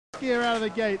skier out of the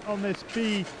gate on this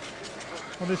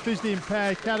visually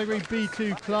impaired category,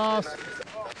 B2 class.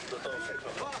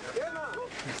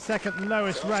 The second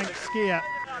lowest ranked skier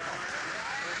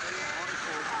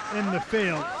in the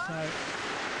field. So I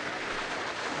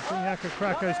think Jaakko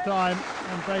Krako's time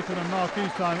and Baton and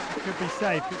Marku's time could be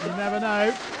safe, but you never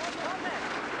know.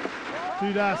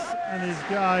 Dudas and his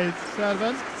guide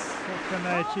Servan, what can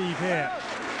they achieve here?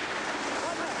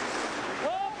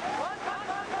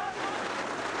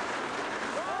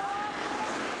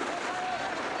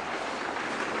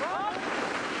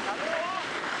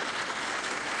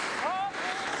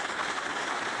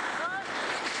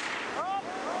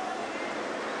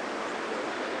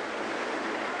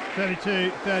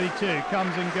 .32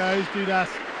 comes and goes. Dudas,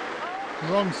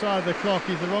 wrong side of the clock.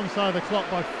 He's the wrong side of the clock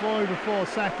by over 4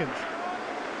 seconds.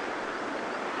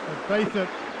 But Baton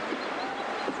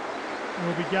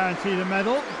will be guaranteed a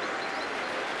medal.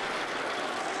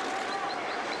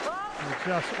 With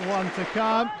just one to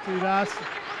come. Dudas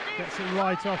gets it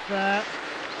right off there.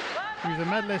 He's a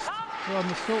medalist from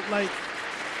the Salt Lake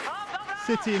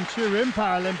City and Turin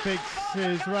Paralympics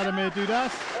is Radomir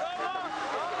Dudas.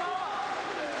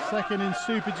 Second in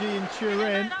Super G in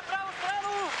Turin.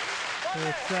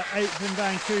 It's 8th in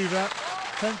Vancouver.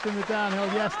 10th in the downhill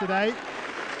yesterday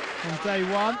on day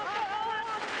 1.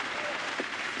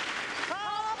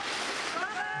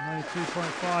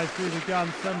 92.5 through the gun,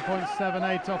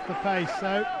 7.78 off the pace.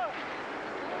 So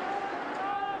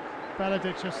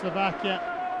Beledic of Slovakia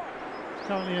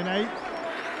currently in 8th.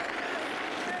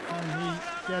 And he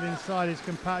get inside his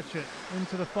compatriot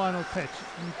into the final pitch,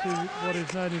 into what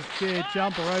is known as deer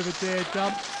jump or over deer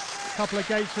jump. A couple of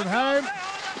gates from home.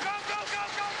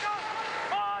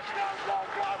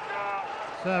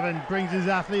 Servan brings his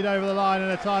athlete over the line in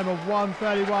a time of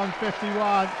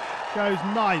 1:31.51, goes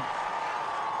 9th.